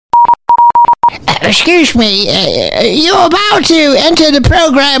Excuse me, you're about to enter the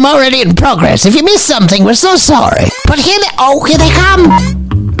program already in progress. If you missed something, we're so sorry. But here they come.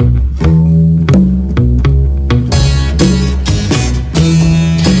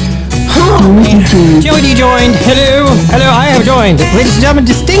 Joey D joined. Hello, I have joined. Ladies and gentlemen,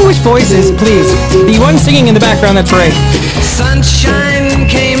 distinguished voices, please. The one singing in the background, that's right. Sunshine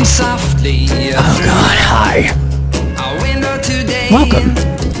came softly. Oh God, hi. Welcome.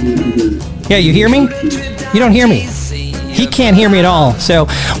 Yeah, you hear me? You don't hear me. He can't hear me at all. So,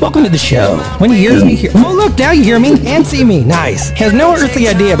 welcome to the show. When he hears me, oh look, now you hear me and see me. Nice. Has no earthly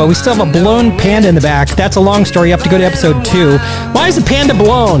idea, but we still have a blown panda in the back. That's a long story. You have to go to episode 2. Why is the panda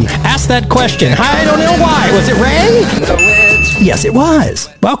blown? Ask that question. I don't know why. Was it Ray? Yes, it was.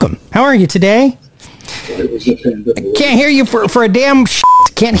 Welcome. How are you today? I can't hear you for a damn shit.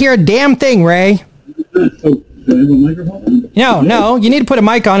 Can't hear a damn thing, Ray. Do I have a microphone on? No. You need to put a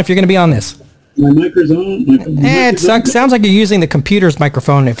mic on if you're going to be on this. My mic is on. It sucks. Sounds like you're using the computer's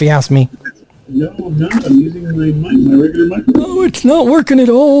microphone, if you ask me. No, I'm not. I'm using my regular microphone. Oh, it's not working at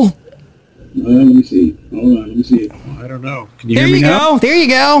all. Let me see. Hold on. Let me see. I don't know. Can you hear me now? There you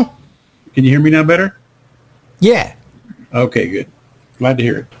go. Can you hear me now better? Yeah. Okay, good. Glad to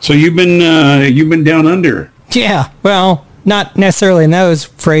hear it. So you've been down under. Yeah. Well, not necessarily in those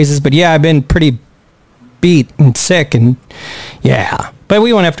phrases, but yeah, I've been pretty beat and sick, and yeah. But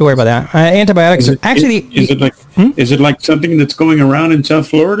we won't have to worry about that. Antibiotics are actually... Is it like something that's going around in South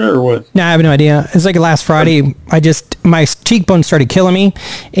Florida or what? No, I have no idea. It's like last Friday, my cheekbone started killing me.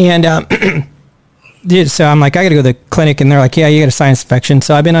 And so I'm like, I got to go to the clinic. And they're like, yeah, you got a sinus infection.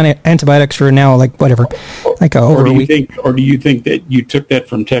 So I've been on antibiotics for now, like whatever, like over a week. Or do you think that you took that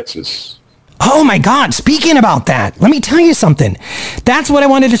from Texas? Oh my God. Speaking about that, let me tell you something. That's what I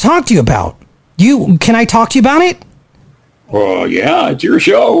wanted to talk to you about. Can I talk to you about it? Well, yeah, it's your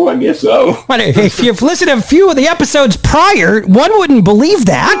show. I guess so. But if you've listened to a few of the episodes prior, one wouldn't believe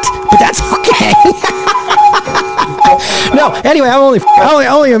that, but that's okay. No, anyway, I'm only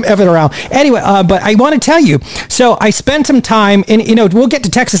effing around. Anyway, but I want to tell you, so I spent some time, and we'll get to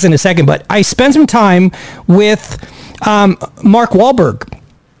Texas in a second, but I spent some time with Mark Wahlberg.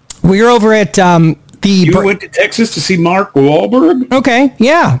 We were over at... You went to Texas to see Mark Wahlberg? Okay,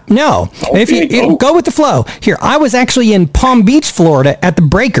 yeah, no. Okay, if you go with the flow. Here, I was actually in Palm Beach, Florida at the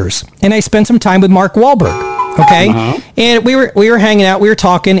Breakers, and I spent some time with Mark Wahlberg, okay? Uh-huh. And we were hanging out, we were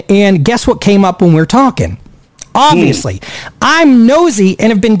talking, and guess what came up when we were talking? Obviously, I'm nosy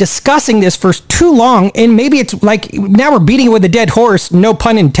and have been discussing this for too long, and maybe it's like now we're beating it with a dead horse, no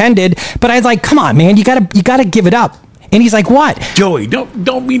pun intended, but I was like, come on, man, you gotta give it up. And he's like, what? Joey,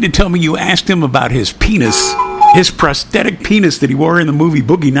 don't mean to tell me you asked him about his penis, his prosthetic penis that he wore in the movie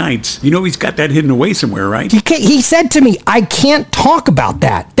Boogie Nights. You know he's got that hidden away somewhere, right? He said to me, I can't talk about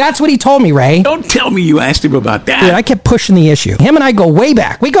that. That's what he told me, Ray. Don't tell me you asked him about that. Dude, I kept pushing the issue. Him and I go way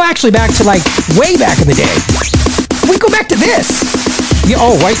back. We go actually back to like way back in the day. We go back to this.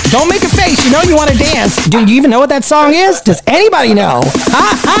 Wait, don't make a face. You know you want to dance. Do you even know what that song is? Does anybody know?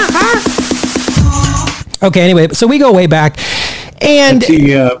 Okay, anyway, so we go way back, and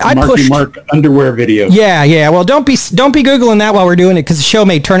I pushed Mark underwear video. Yeah. Well, don't be Googling that while we're doing it because the show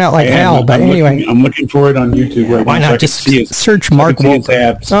may turn out like hell. But anyway, I'm looking for it on YouTube. Right why now not just search Mark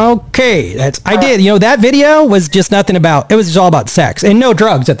Wahlberg? Okay, I did. That video was just nothing about. It was just all about sex and no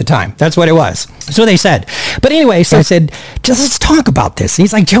drugs at the time. That's what it was. So they said. But anyway, so I said, just let's talk about this. And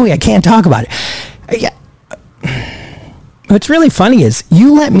he's like, Joey, I can't talk about it. Yeah. What's really funny is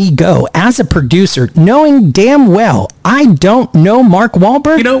you let me go as a producer knowing damn well I don't know Mark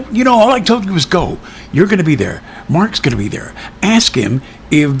Wahlberg. You know, all I told you was go. You're going to be there. Mark's going to be there. Ask him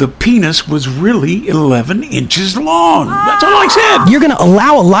if the penis was really 11 inches long. That's all I said. You're going to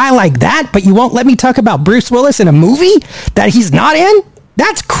allow a lie like that, but you won't let me talk about Bruce Willis in a movie that he's not in?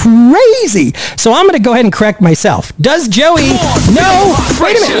 That's crazy. So I'm going to go ahead and correct myself. Does Joey... No.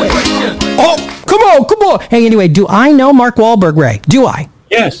 Wait a minute. Oh, come on. Hey, anyway, do I know Mark Wahlberg, Ray? Do I?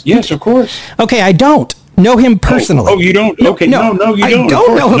 Yes, of course. Okay, I don't know him personally. Oh, you don't? Okay, no, you don't. I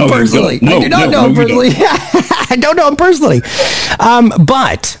don't know him personally. I do not know him personally. I don't know him personally.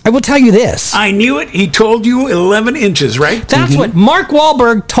 But I will tell you this. I knew it. He told you 11 inches, right? That's what Mark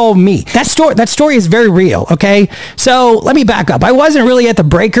Wahlberg told me. That story is very real, okay? So let me back up. I wasn't really at the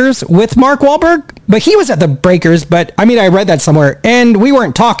Breakers with Mark Wahlberg, but he was at the Breakers. But I mean, I read that somewhere, and we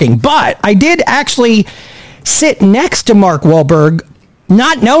weren't talking. But I did actually sit next to Mark Wahlberg,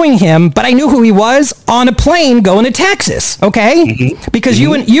 not knowing him, but I knew who he was on a plane going to Texas, okay? Because you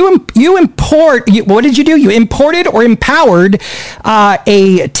what did you do? You imported or empowered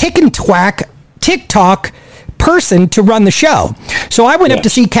a TikTok person to run the show. So I went up to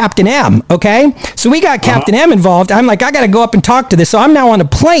see Captain M, okay? So we got Captain M involved. I'm like, I got to go up and talk to this. So I'm now on a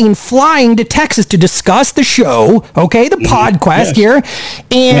plane flying to Texas to discuss the show, okay, the podcast here.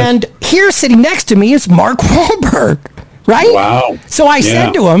 And here sitting next to me is Mark Wahlberg, right? Wow. So I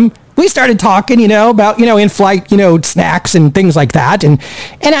said to him, we started talking, about, in-flight, snacks and things like that. And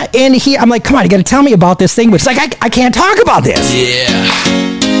I'm like, come on, you got to tell me about this thing. But it's like, I can't talk about this. Yeah.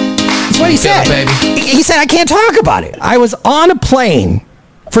 That's what he said. Baby. He said, I can't talk about it. I was on a plane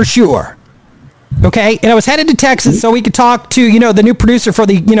for sure. Okay. And I was headed to Texas so we could talk to, the new producer for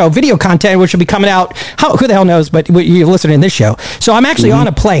the, video content, which will be coming out. Who the hell knows? But you're listening to this show. So I'm actually on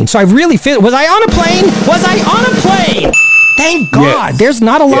a plane. So I really feel, was I on a plane? Was I on a plane? Thank God. Yes. There's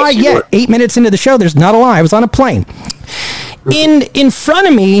not a lie yet. Were. 8 minutes into the show, there's not a lie. I was on a plane. In front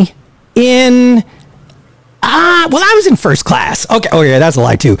of me, I was in first class. Okay. Oh yeah, that's a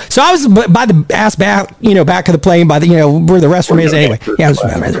lie too. So I was by the ass back, back of the plane by the, where the restroom is anyway. Yeah, I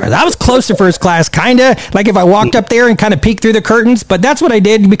was close to first class, kind of like if I walked up there and kind of peeked through the curtains, but that's what I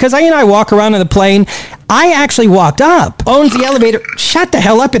did because I walk around in the plane. I actually walked up, owns the elevator. Shut the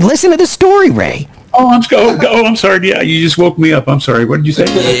hell up and listen to the story, Ray. I'm sorry. Yeah, you just woke me up. I'm sorry. What did you say?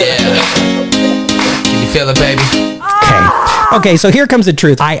 Yeah. Can you feel it, baby? Okay, so here comes the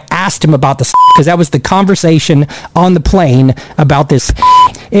truth. I asked him about this because that was the conversation on the plane about this.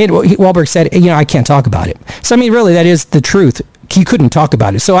 And Wahlberg said, I can't talk about it. So, really, that is the truth. He couldn't talk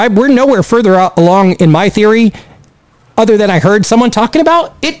about it. So we're nowhere further along in my theory other than I heard someone talking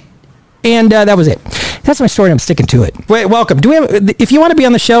about it. And that was it. That's my story. I'm sticking to it. Wait, welcome. If you want to be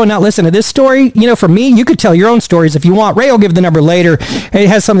on the show and not listen to this story, for me, you could tell your own stories if you want. Ray will give the number later. It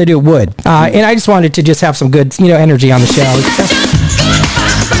has something to do with wood. And I just wanted to just have some good, energy on the show.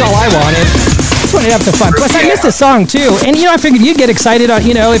 That's all I wanted. Just wanted to have some fun. Plus, I missed this song, too. And, I figured you'd get excited, on,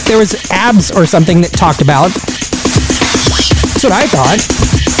 if there was abs or something that talked about. That's what I thought.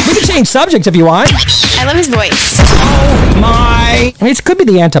 We can change subjects if you want. I love his voice. Oh, my. It could be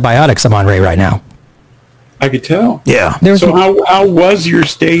the antibiotics I'm on, Ray, right now. I could tell. Yeah. So how was your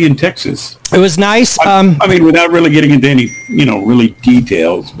stay in Texas? It was nice. Without really getting into any, really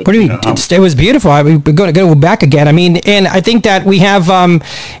details. But, what do you mean? It was beautiful. We're going to go back again. And I think that we have,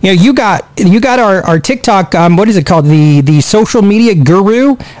 you got our TikTok. What is it called? The social media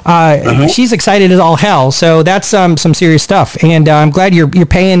guru. She's excited as all hell. So that's some serious stuff. And I'm glad you're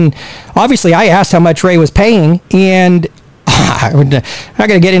paying. Obviously, I asked how much Ray was paying, and I'm not going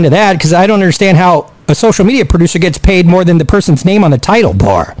to get into that because I don't understand how a social media producer gets paid more than the person's name on the title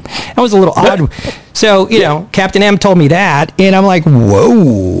bar. That was a little odd. So, Captain M told me that, and I'm like,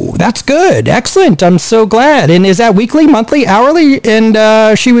 whoa, that's good. Excellent. I'm so glad. And is that weekly, monthly, hourly?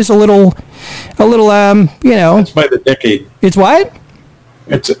 And she was a little, That's by the decade. It's what?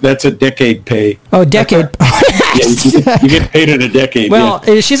 That's a decade pay. Oh, decade. You get paid in a decade. Well,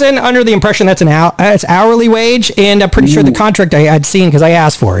 she's under the impression that's it's hourly wage, and I'm pretty sure the contract I had seen because I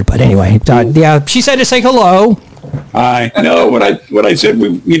asked for it. But anyway, she said to say hello. I know what I said.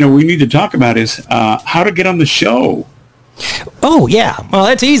 We need to talk about is how to get on the show. Oh yeah, well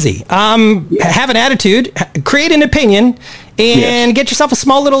that's easy. Have an attitude, create an opinion, and get yourself a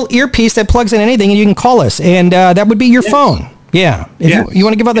small little earpiece that plugs in anything, and you can call us, and that would be your phone. Yeah. If you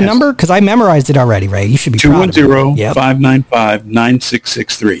want to give out the number? Because I memorized it already, Ray. You should be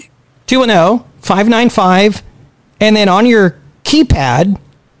 210-595-9663. 210-595, and then on your keypad,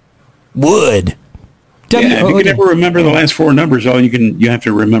 wood. If you can never remember the last four numbers, all you have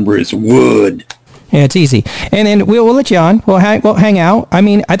to remember is wood. Yeah, it's easy. And then we'll let you on. We'll hang out. I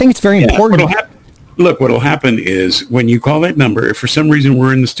think it's very important. What'll happen is when you call that number, if for some reason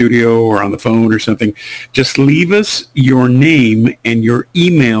we're in the studio or on the phone or something, just leave us your name and your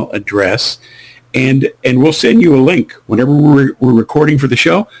email address, and we'll send you a link. Whenever we're recording for the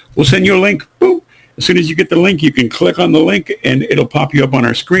show, we'll send you a link. Boom. As soon as you get the link, you can click on the link, and it'll pop you up on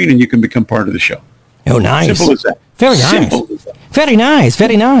our screen, and you can become part of the show. Oh, nice. Simple as that. Very nice. Simple as that. Very nice.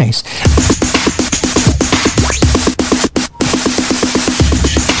 Very nice.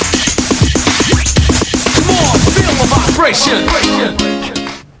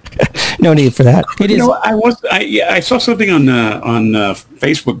 No need for that. It is. I saw something on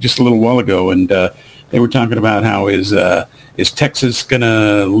Facebook just a little while ago, and they were talking about how is Texas going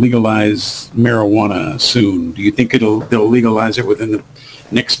to legalize marijuana soon? Do you think they'll legalize it within the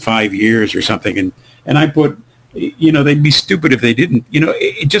next 5 years or something? And I put, they'd be stupid if they didn't.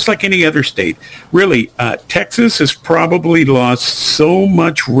 Just like any other state, really, Texas has probably lost so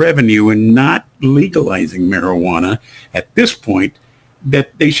much revenue in not legalizing marijuana at this point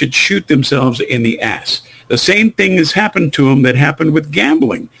that they should shoot themselves in the ass. The same thing has happened to them that happened with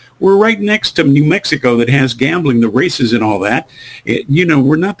gambling. we're right next to New Mexico that has gambling, the races and all that.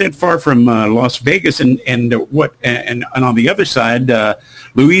 We're not that far from Las Vegas and on the other side,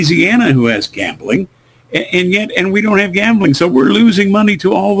 Louisiana, who has gambling, and we don't have gambling. So we're losing money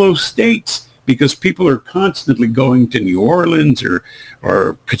to all those states because people are constantly going to New Orleans or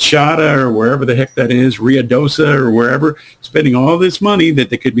Coachella or wherever the heck that is, Ruidoso or wherever, spending all this money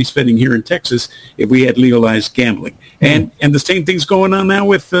that they could be spending here in Texas if we had legalized gambling. And the same thing's going on now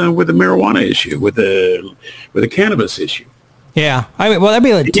with the marijuana issue, with the cannabis issue. Yeah, that'd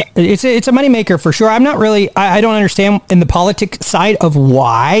be it's a moneymaker for sure. I'm not really, I don't understand in the politics side of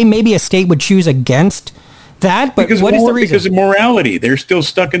why maybe a state would choose against that, but what is the reason? Because of morality. They're still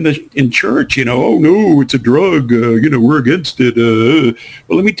stuck in church, oh no, it's a drug, we're against it.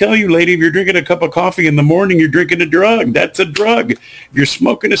 Well, let me tell you, lady, if you're drinking a cup of coffee in the morning, you're drinking a drug. That's a drug. If you're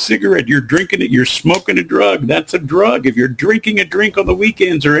smoking a cigarette, you're drinking it, you're smoking a drug. That's a drug. If you're drinking a drink on the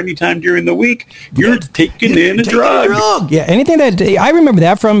weekends or anytime during the week, you're taking in a drug. Yeah, anything that, I remember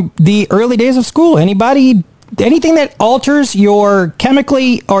that from the early days of school. Anything that alters your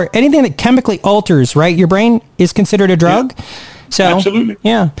chemically, or anything that chemically alters, right, your brain is considered a drug. Yeah, so absolutely.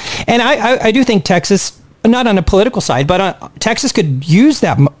 Yeah. And I do think Texas, not on a political side, but Texas could use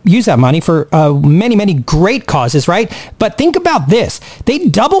that money for many great causes, right? But think about this. They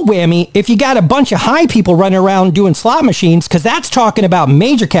double whammy if you got a bunch of high people running around doing slot machines, because that's talking about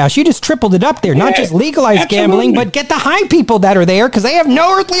major cash. You just tripled it up there. Not just legalized gambling, but get the high people that are there, because they have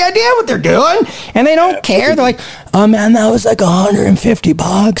no earthly idea what they're doing, and they don't care. They're like, oh man, that was like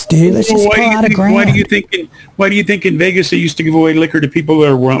 $150, dude. Let's just pull out a grand. Why do you think in Vegas they used to give away liquor to people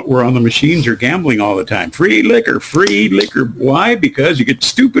that were on the machines or gambling all the time? Free liquor. Why? Because you get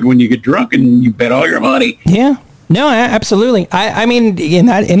stupid when you get drunk and you bet all your money. Yeah. No, absolutely. I mean,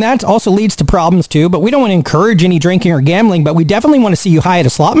 and that also leads to problems too, but we don't want to encourage any drinking or gambling, but we definitely want to see you high at a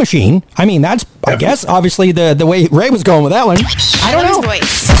slot machine. I mean, that's, I guess, obviously the way Ray was going with that one. I don't know.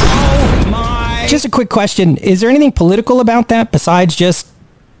 Oh my. Just a quick question. Is there anything political about that besides just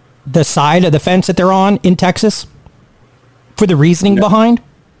the side of the fence that they're on in Texas for the reasoning behind?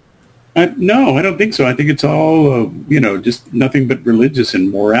 No, I don't think so. I think it's all, just nothing but religious and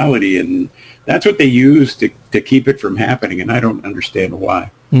morality. And that's what they use to keep it from happening. And I don't understand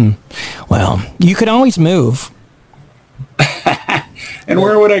why. Well, you could always move. And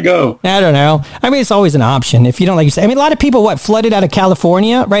where would I go? I don't know. I mean, it's always an option if you don't like you say. I mean, a lot of people, flooded out of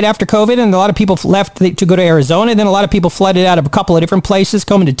California right after COVID, and a lot of people left to go to Arizona. And then a lot of people flooded out of a couple of different places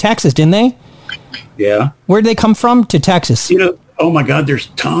coming to Texas, didn't they? Yeah. Where did they come from? To Texas. Oh my God, there's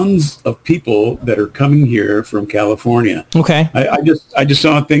tons of people that are coming here from California. Okay. I just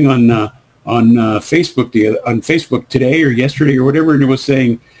saw a thing on Facebook today or yesterday or whatever, and it was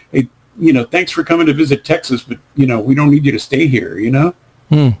saying, hey, thanks for coming to visit Texas, but we don't need you to stay here,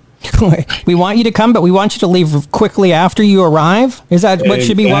 We want you to come, but we want you to leave quickly after you arrive. Is that what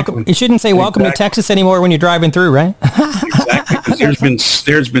should be welcome? It shouldn't say welcome to Texas anymore when you're driving through, right? Exactly, because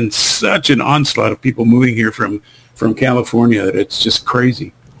there's been such an onslaught of people moving here from California that it's just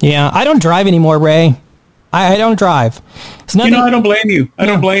crazy. Yeah, I don't drive anymore, Ray. I don't drive. It's nothing. I don't blame you. I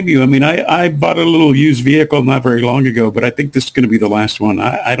don't blame you. I mean, I bought a little used vehicle not very long ago, but I think this is going to be the last one.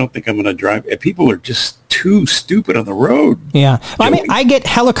 I don't think I'm going to drive. People are just too stupid on the road. Yeah. Well, I mean, I get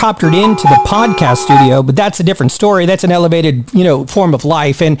helicoptered into the podcast studio, but that's a different story. That's an elevated, form of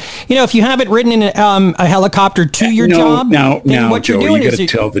life. And, if you haven't ridden in a helicopter to your job, then what Joe, you're doing is you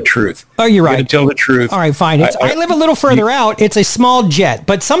got to tell the truth. Oh, you're right. You got to tell the truth. All right, fine. I live a little further out. It's a small jet,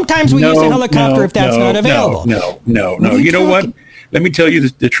 but sometimes we use a helicopter if that's not available. No. You know what? Let me tell you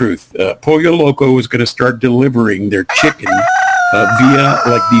the truth. Pollo Loco is going to start delivering their chicken via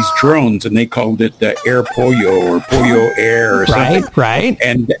like these drones, and they called it Air Pollo or Pollo Air or something. Right.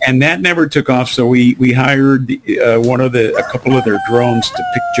 And that never took off. So we hired a couple of their drones to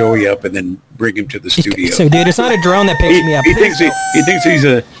pick Joey up and then bring him to the studio. So, dude, it's not a drone that picks me up. He thinks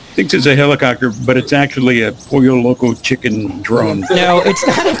it's a helicopter, but it's actually a Pollo Loco chicken drone. No, it's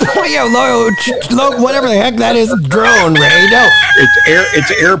not a Pollo Loco, whatever the heck that is, drone, Ray. No.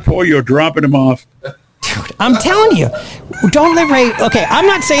 It's Air Pollo dropping him off. Dude, I'm telling you, don't let Ray. Okay, I'm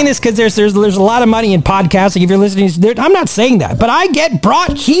not saying this because there's a lot of money in podcasting. If you're listening, I'm not saying that, but I get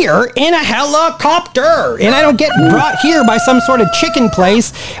brought here in a helicopter, and I don't get brought here by some sort of chicken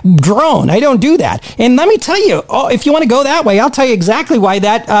place drone. I don't do that. And let me tell you, if you want to go that way, I'll tell you exactly why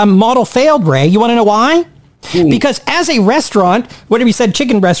that model failed, Ray. You want to know why? Because as a restaurant, whatever you said,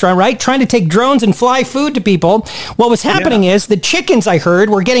 chicken restaurant, right? Trying to take drones and fly food to people. What was happening is the chickens, I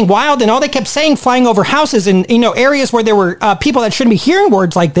heard, were getting wild, and all they kept saying, flying over houses and, areas where there were people that shouldn't be hearing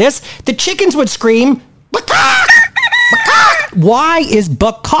words like this. The chickens would scream, Why is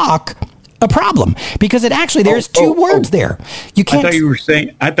bukkak a problem? Because it actually, there's two words there. You can't.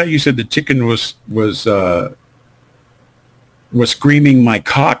 I thought you said the chicken was screaming my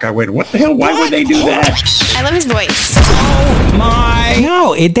cock. I went, what the hell? Why would they do that? I love his voice. Oh my!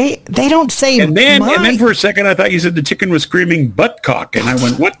 No, they don't say. And then for a second, I thought you said the chicken was screaming butt cock, and I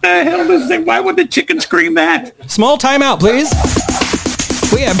went, what the hell does that? Why would the chicken scream that? Small timeout, please.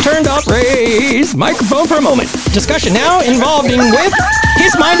 We have turned off Ray's microphone for a moment. Discussion now involving with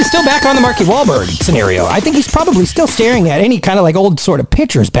his mind is still back on the Marky Wahlberg scenario. I think he's probably still staring at any kind of like old sort of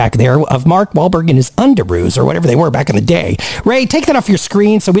pictures back there of Mark Wahlberg in his underoos or whatever they were back in the day. Ray, take that off your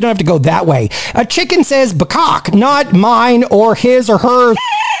screen so we don't have to go that way. A chicken says bakak, not mine or his or her.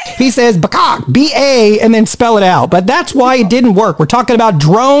 He says bakak, B-A, and then spell it out. But that's why it didn't work. We're talking about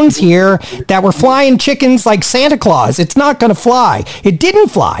drones here that were flying chickens like Santa Claus. It's not going to fly. It didn't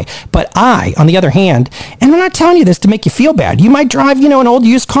fly. But I, on the other hand, and I'm not telling you this to make you feel bad. You might drive, an old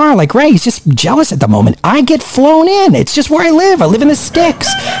used car like Ray. He's just jealous at the moment. I get flown in. It's just where I live. I live in the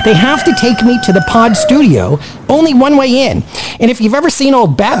sticks. They have to take me to the pod studio. Only one way in. And if you've ever seen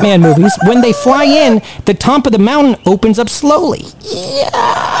old Batman movies, when they fly in, the top of the mountain opens up slowly.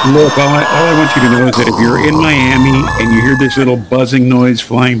 Yeah. Look, all I want you to know is that if you're in Miami and you hear this little buzzing noise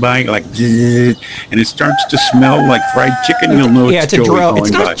flying by, like, and it starts to smell like fried chicken, you'll know it's Joey drone. It's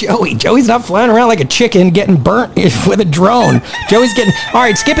not Joey. Joey's not flying around like a chicken getting burnt with a drone. Joey's getting... All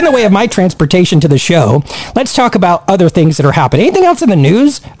right, skipping the way of my transportation to the show, let's talk about other things that are happening. Anything else in the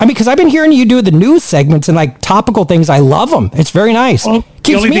news? I mean, because I've been hearing you do the news segments and, like, topical things. I love them. It's very nice. Well,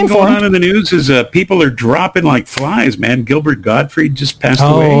 the only thing going on in the news is people are dropping like flies, man. Gilbert Gottfried just passed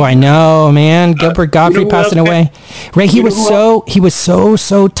away. Oh, I know, man. Gilbert Gottfried passing away. Ray, he was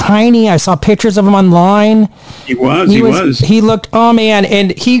so tiny. I saw pictures of him online. He was. He looked, oh man,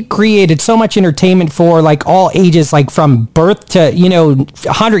 and he created so much entertainment for like all ages, like from birth to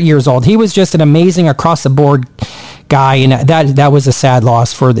 100 years old. He was just an amazing across the board guy, and that was a sad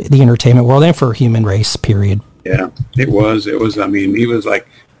loss for the entertainment world and for human race. Period. Yeah, it was. I mean, he was like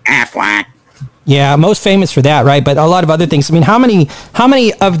Affleck. Yeah, most famous for that, right? But a lot of other things. I mean, how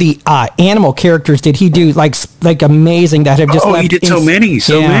many of the animal characters did he do? Like amazing that have just left. He did so many.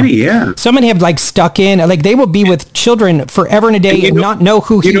 So many have like stuck in. Like they will be with children forever and a day and not know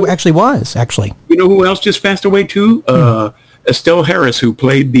who he actually was. Actually, you know who else just passed away too? Estelle Harris, who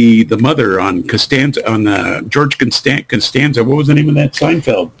played the mother on Costanza, on George Costanza. What was the name of that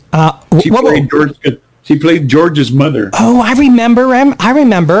Seinfeld? She played George's mother. Oh, I remember him.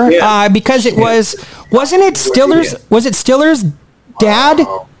 Because it wasn't it Stiller's? Was it Stiller's dad?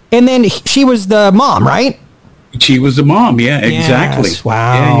 And then she was the mom, right? She was the mom. Yeah, exactly. Yes,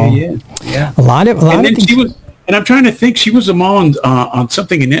 wow. Yeah. A lot of things. She was, and I'm trying to think. She was a mom on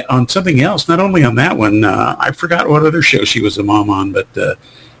something else. Not only on that one. I forgot what other show she was a mom on, but.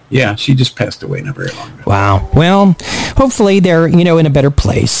 Yeah, she just passed away not very long ago. Wow. Well, hopefully they're, in a better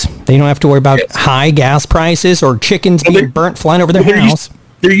place. They don't have to worry about high gas prices or chickens being burnt flying over their house.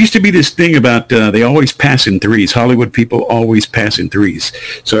 There used to be this thing about they always pass in threes. Hollywood people always pass in threes.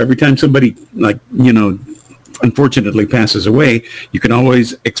 So every time somebody, unfortunately passes away, you can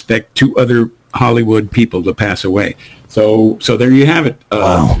always expect two other Hollywood people to pass away. So there you have it.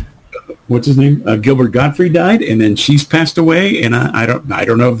 Wow. What's his name? Gilbert Gottfried died, and then she's passed away, and I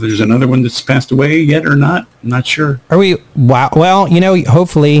don't know if there's another one that's passed away yet or not. I'm not sure. Are we? Wow. Well,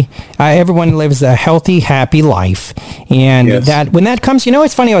 hopefully everyone lives a healthy, happy life, and that when that comes,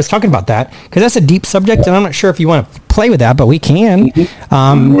 it's funny. I was talking about that because that's a deep subject, and I'm not sure if you want to play with that, but we can.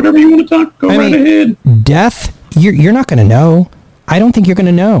 Whatever you want to talk, go right ahead. Death, you're not going to know. I don't think you're going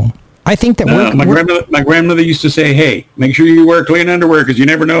to know. I think that my grandmother used to say, "Hey, make sure you wear clean underwear because you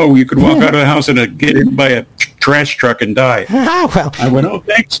never know. You could walk out of the house and get hit by a trash truck and die." Well, I went, "Oh,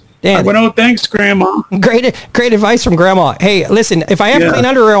 thanks." Thanks, Grandma. Great advice from Grandma. Hey, listen, if I have clean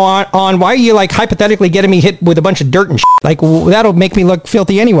underwear on, why are you hypothetically getting me hit with a bunch of dirt and shit? That'll make me look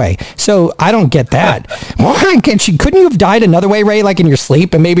filthy anyway. So I don't get that. Why couldn't you have died another way, Ray, like in your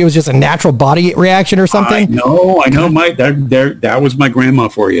sleep, and maybe it was just a natural body reaction or something? I know, Mike. That was my grandma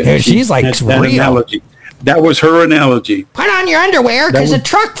for you. Yeah, she's like that analogy. That was her analogy. Put on your underwear because a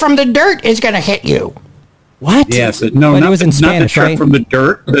truck from the dirt is going to hit you. What? Yes, no, but it was in Spanish, not the truck right? from the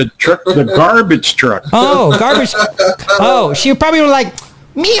dirt, the garbage truck. Oh, garbage. Oh, she probably was like,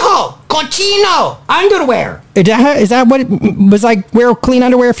 Mijo, cochino, underwear. Is that what it was like? Wear clean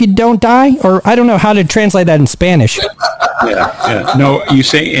underwear if you don't die? Or I don't know how to translate that in Spanish. Yeah. No, you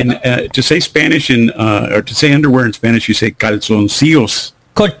say to say Spanish or to say underwear in Spanish, you say calzoncillos.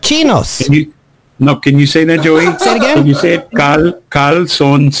 Cochinos. Can you say that, Joey? Say it again. Can you say it?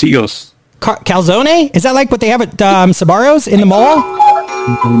 Calzoncillos. calzone? Is that like what they have at Sbarro's in the mall?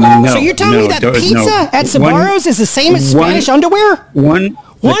 No, So you're telling me that pizza at Sbarro's is the same as Spanish underwear? The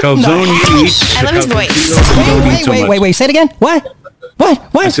calzone you eat. I love his voice. Wait. Say it again. What?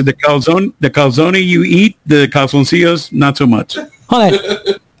 I said the calzone you eat, the calzoncillos, not so much. Hold on.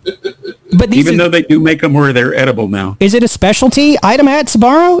 But these Even though they do make them where they're edible now. Is it a specialty item at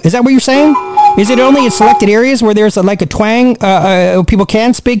Sbarro? Is that what you're saying? Is it only in selected areas where there's like a twang, people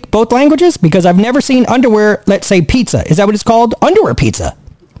can speak both languages? Because I've never seen underwear, let's say pizza. Is that what it's called? Underwear pizza.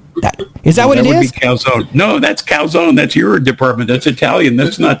 Is that what it is? That would be calzone. No, that's calzone. That's your department. That's Italian.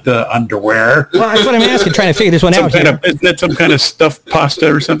 That's not underwear. Well, that's what I'm asking, trying to figure this one out. Isn't that some kind of stuffed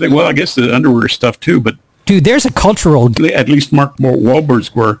pasta or something? Well, I guess the underwear is stuffed too, but... Dude, there's a cultural... At least Mark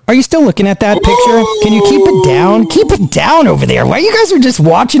Wahlberg's were. Are you still looking at that picture? Can you keep it down? Keep it down over there. Why you guys are just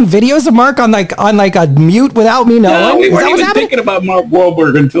watching videos of Mark on like a mute without me knowing? No, we Is that weren't what's even happening? thinking about Mark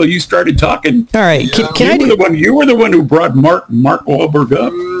Wahlberg until you started talking. All right, You were the one who brought Mark Wahlberg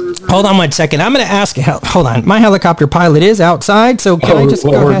up. Hold on 1 second. I'm going to ask you. Hold on. My helicopter pilot is outside, so can I just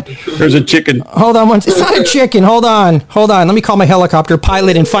go ahead? There's a chicken. Hold on It's not a chicken. Hold on. Let me call my helicopter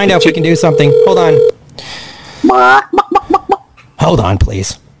pilot and find out if we can do something. Hold on. Hold on,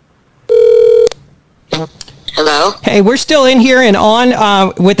 please. Hello? Hey, we're still in here and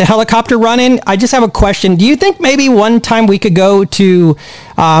on with the helicopter running. I just have a question. Do you think maybe one time we could go to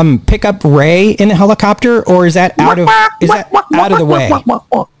pick up Ray in the helicopter, or is that out of the way?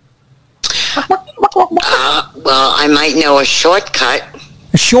 Well, I might know a shortcut.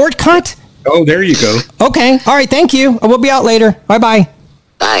 A shortcut? Oh, there you go. Okay. All right. Thank you. We'll be out later. Bye-bye.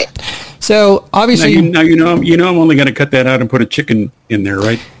 Bye. So obviously, now you know I'm only going to cut that out and put a chicken in there,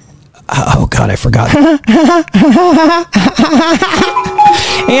 right? Oh God, I forgot.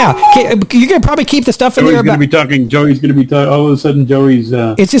 Yeah, you can probably keep the stuff in there. Joey's going to be talking. All of a sudden, Joey's.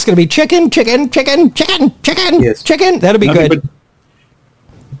 It's just going to be chicken. Yes. Chicken. That'll be Nothing good. but-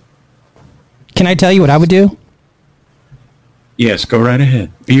 Can I tell you what I would do? Yes, go right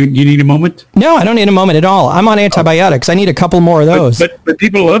ahead. You need a moment? No, I don't need a moment at all. I'm on antibiotics. I need a couple more of those. But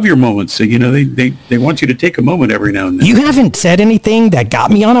people love your moments, so they want you to take a moment every now and then. You haven't said anything that got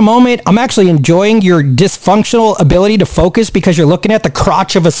me on a moment. I'm actually enjoying your dysfunctional ability to focus because you're looking at the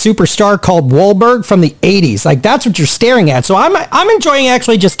crotch of a superstar called Wahlberg from the 80s. Like, that's what you're staring at. So I'm enjoying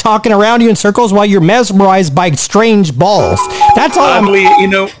actually just talking around you in circles while you're mesmerized by strange balls. That's all.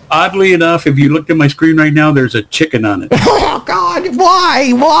 Oddly enough, if you look at my screen right now, there's a chicken on it. Oh God!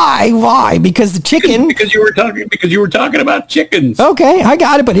 Why? Because the chicken. Because you were talking about chickens. Okay, I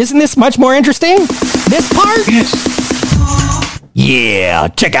got it. But isn't this much more interesting? This part? Yes. Yeah,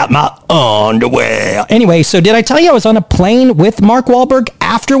 check out my underwear. Anyway, so did I tell you I was on a plane with Mark Wahlberg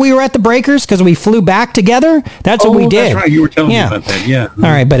after we were at the Breakers because we flew back together? That's what we did. That's right. You were telling me about that. Yeah. All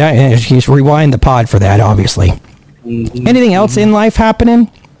right, but I just rewind the pod for that, obviously. Mm-hmm. Anything else in life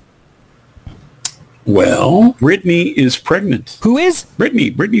happening? Well, Britney is pregnant. Who is?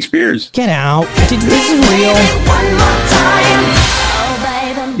 Britney Spears. Get out. This is real.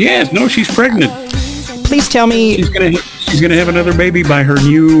 Yes, no, she's pregnant. Please tell me. She's gonna have another baby by her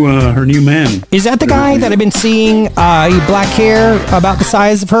new man. Is that the guy that I've been seeing? Black hair, about the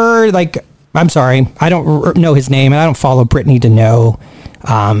size of her. Like, I'm sorry, I don't know his name, and I don't follow Britney to know.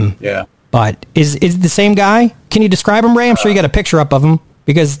 Yeah. But is it the same guy? Can you describe him, Ray? I'm sure you got a picture up of him.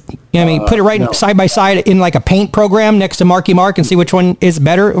 Because, put it right side by side in like a paint program next to Marky Mark and see which one is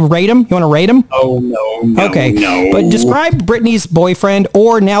better. Rate him. You want to rate him? Oh, no. Okay. No. But describe Britney's boyfriend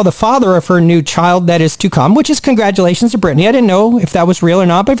or now the father of her new child that is to come, which is congratulations to Britney. I didn't know if that was real or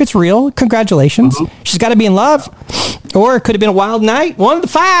not, but if it's real, congratulations. She's got to be in love. Or it could have been a wild night. One of the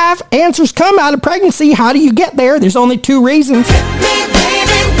 5 answers come out of pregnancy. How do you get there? There's only 2 reasons.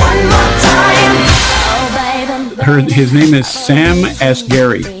 His name is Sam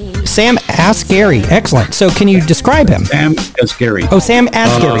Asghari. Sam Asghari. Excellent. So can you describe him? Sam Asghari. Oh, Sam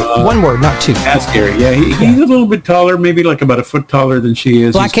Asghari. 1 word, not 2. Asghari. Yeah, he's a little bit taller, maybe like about a foot taller than she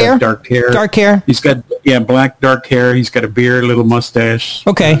is. Black He's hair? got dark hair. Dark hair? He's got, black, dark hair. He's got a beard, a little mustache.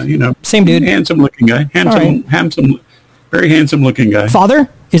 Okay. Same dude. Handsome looking guy. Handsome, very handsome looking guy. Father?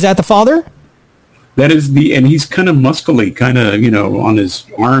 Is that the father? That is and he's kind of muscly, kind of, on his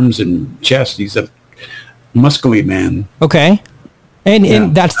arms and chest. He's a muscly man. Okay.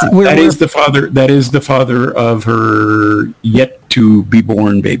 And that's where that is the father. That is the father of her yet to be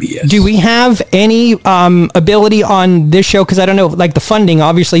born baby. Yes. Do we have any ability on this show? Because I don't know, like the funding.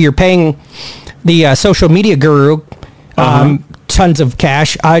 Obviously, you're paying the social media guru tons of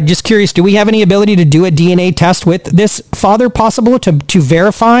cash. Just curious, do we have any ability to do a DNA test with this father, possible to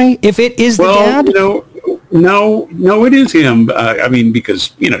verify if it is the dad? No, it is him. I mean,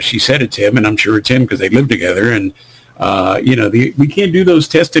 because, she said it's him, and I'm sure it's him because they live together. And, we can't do those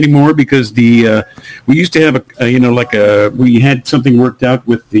tests anymore because we used to have we had something worked out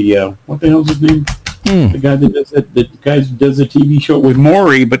with the, what the hell's his name? The guy that does that, does a TV show with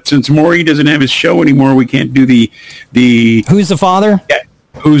Maury, but since Maury doesn't have his show anymore, we can't do the Who's the father? Yeah,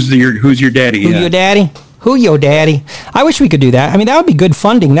 who's your daddy? Who your daddy? Who your daddy? I wish we could do that. I mean, that would be good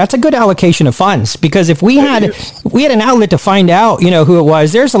funding. That's a good allocation of funds because if we had an outlet to find out, who it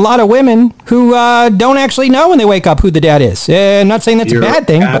was, there's a lot of women who don't actually know when they wake up who the dad is. I'm not saying that's a bad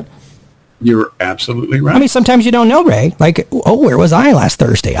thing, but you're absolutely right. I mean, sometimes you don't know, Ray. Like, where was I last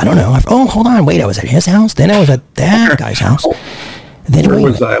Thursday? I don't know. Hold on. Wait, I was at his house. Then I was at that guy's house. Then where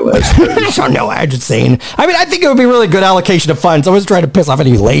was I last Thursday? I don't know. I'm just saying. I mean, I think it would be really good allocation of funds. I was trying to piss off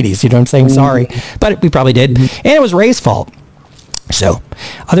any ladies. You know what I'm saying? Sorry. But we probably did. And it was Ray's fault. So,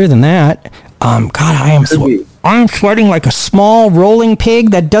 other than that, God, I'm sweating like a small rolling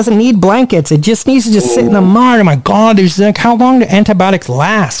pig that doesn't need blankets. It just needs to just sit in the mud. Oh my God, there's like, how long do antibiotics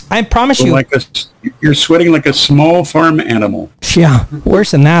last? I promise you. You're sweating like a small farm animal. Yeah,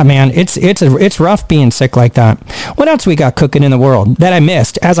 worse than that, man. It's rough being sick like that. What else we got cooking in the world that I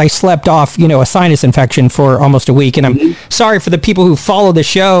missed as I slept off, a sinus infection for almost a week? And I'm sorry for the people who follow the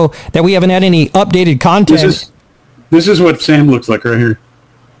show that we haven't had any updated content. This is what Sam looks like right here.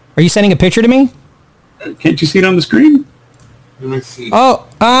 Are you sending a picture to me? Can't you see it on the screen? Let me see.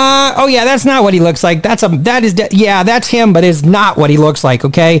 Oh yeah, that's not what he looks like. That's him, but it's not what he looks like,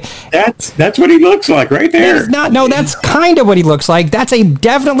 okay? That's what he looks like right there. It's not, no, that's kind of what he looks like. That's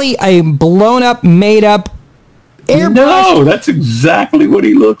definitely a blown up, made up airbrush. No, that's exactly what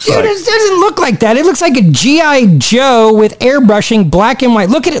he looks like. It doesn't look like that. It looks like a G.I. Joe with airbrushing black and white.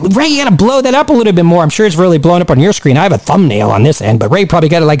 Look at it. Ray, you got to blow that up a little bit more. I'm sure it's really blown up on your screen. I have a thumbnail on this end, but Ray probably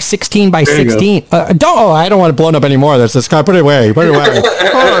got it like 16 by 16. I don't want it blown up anymore. That's just kind of put it away. Put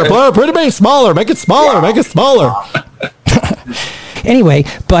it smaller. Make it smaller. Make it smaller. Anyway,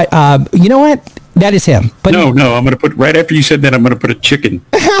 but you know what? That is him. But no, I'm going to put, right after you said that, I'm going to put a chicken.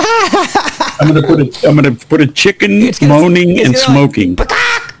 I'm going to put a chicken moaning and smoking.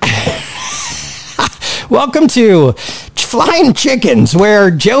 Welcome to Flying Chickens, where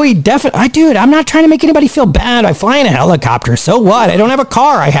Joey dude, I'm not trying to make anybody feel bad. I fly in a helicopter. So what? I don't have a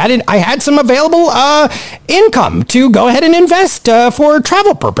car. I had some available income to go ahead and invest for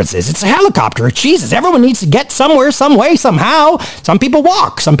travel purposes. It's a helicopter. Jesus, everyone needs to get somewhere, some way, somehow. Some people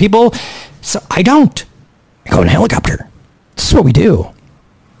walk. Some people. So I don't. I go in a helicopter. This is what we do.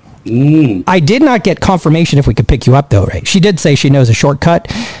 I did not get confirmation if we could pick you up, though, Ray. She did say she knows a shortcut.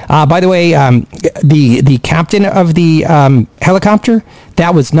 By the way, the captain of the helicopter,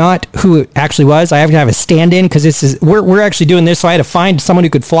 that was not who it actually was. I have to have a stand-in because we're actually doing this, so I had to find someone who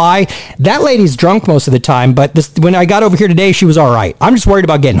could fly. That lady's drunk most of the time, but when I got over here today, she was all right. I'm just worried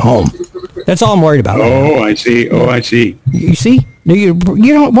about getting home. That's all I'm worried about. Oh, I see. You see? No, you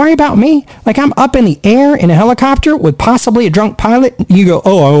don't worry about me. Like, I'm up in the air in a helicopter with possibly a drunk pilot. You go,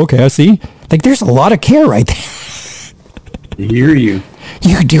 oh, okay, I see. Like, there's a lot of care right there. I hear you.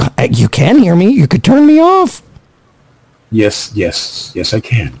 You can hear me. You could turn me off. Yes, I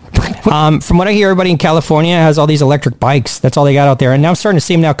can. From what I hear, everybody in California has all these electric bikes. That's all they got out there. And now I'm starting to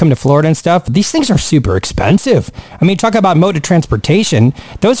see them now come to Florida and stuff. These things are super expensive. I mean, talk about mode of transportation.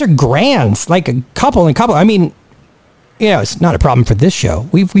 Those are grands, like a couple. I mean, it's not a problem for this show.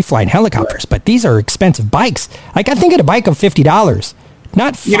 We fly in helicopters, but these are expensive bikes. Like, I think at a bike of $50,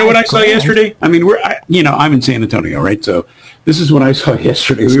 not $5 You know what I saw yesterday? I mean, I'm in San Antonio, right? So this is what I saw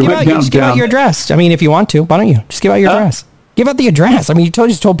yesterday. Just give out your address. I mean, if you want to, why don't you? Just give out your address. Give out the address. I mean, you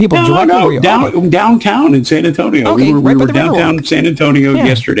just told people directly where you are. Downtown in San Antonio. Okay, we were downtown San Antonio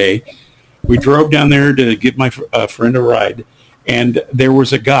yesterday. We drove down there to give my friend a ride. And there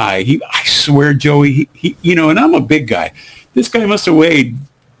was a guy, I swear, Joey, he and I'm a big guy. This guy must have weighed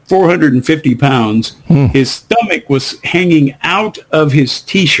 450 pounds. His stomach was hanging out of his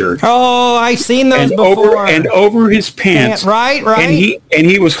T-shirt. Oh, I've seen those before. And over his pants. Right. And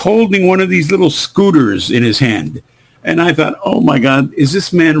he was holding one of these little scooters in his hand. And I thought, oh, my God, is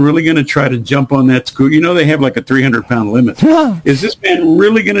this man really going to try to jump on that scooter? You know, they have like a 300-pound limit. Is this man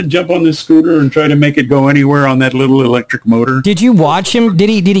really going to jump on this scooter and try to make it go anywhere on that little electric motor? Did you watch him? Did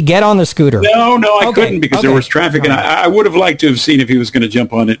he get on the scooter? No, I couldn't because there was traffic. And I would have liked to have seen if he was going to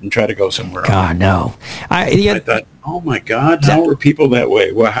jump on it and try to go somewhere else. God, no. I thought, oh, my God, how are people that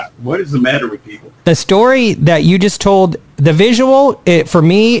way? What is the matter with people? The story that you just told, the visual, for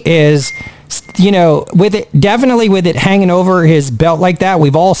me is... with it hanging over his belt like that,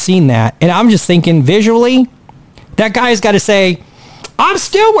 we've all seen that. And I'm just thinking visually, that guy's got to say, I'm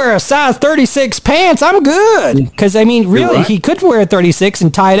still wearing a size 36 pants. I'm good. Because, I mean, really, right. he could wear a 36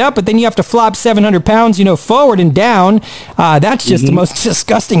 and tie it up, but then you have to flop 700 pounds, forward and down. That's just the most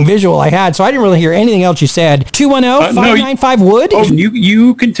disgusting visual I had. So I didn't really hear anything else you said. 210-595-WOOD? Oh,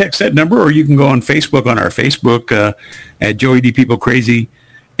 you can text that number, or you can go on Facebook, on our Facebook, at Joey D. People Crazy.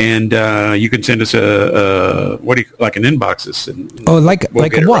 And you can send us like an inbox. Like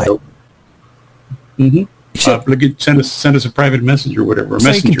a what? Mm-hmm. Send us a private message or whatever, a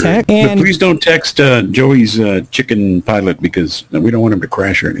messenger. But please don't text Joey's chicken pilot, because we don't want him to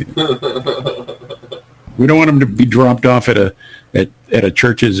crash or anything. We don't want him to be dropped off at a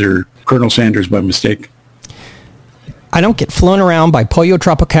Church's or Colonel Sanders by mistake. I don't get flown around by Pollo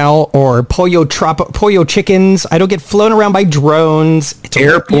Tropical or Pollo chickens. I don't get flown around by drones. It's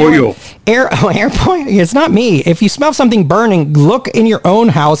Air Pollo. Air Pollo. It's not me. If you smell something burning, look in your own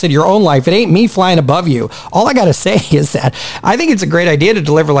house, in your own life. It ain't me flying above you. All I got to say is that I think it's a great idea to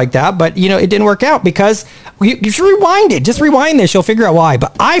deliver like that, but, it didn't work out because you should rewind it. Just rewind this. You'll figure out why.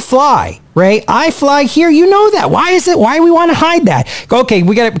 But I fly. Ray, I fly here. You know that. Why is it? Why do we want to hide that? Okay,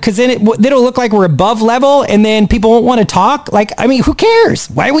 we got it, because then it'll look like we're above level, and then people won't want to talk. Who cares?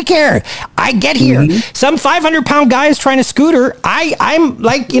 Why do we care? I get here. Some 500-pound guy is trying to scooter. I'm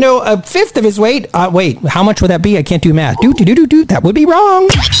a fifth of his weight. Wait, how much would that be? I can't do math. Do. That would be wrong.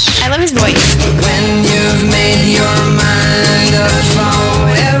 I love his voice. When you've made your mind up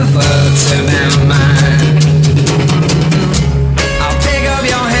forever to them.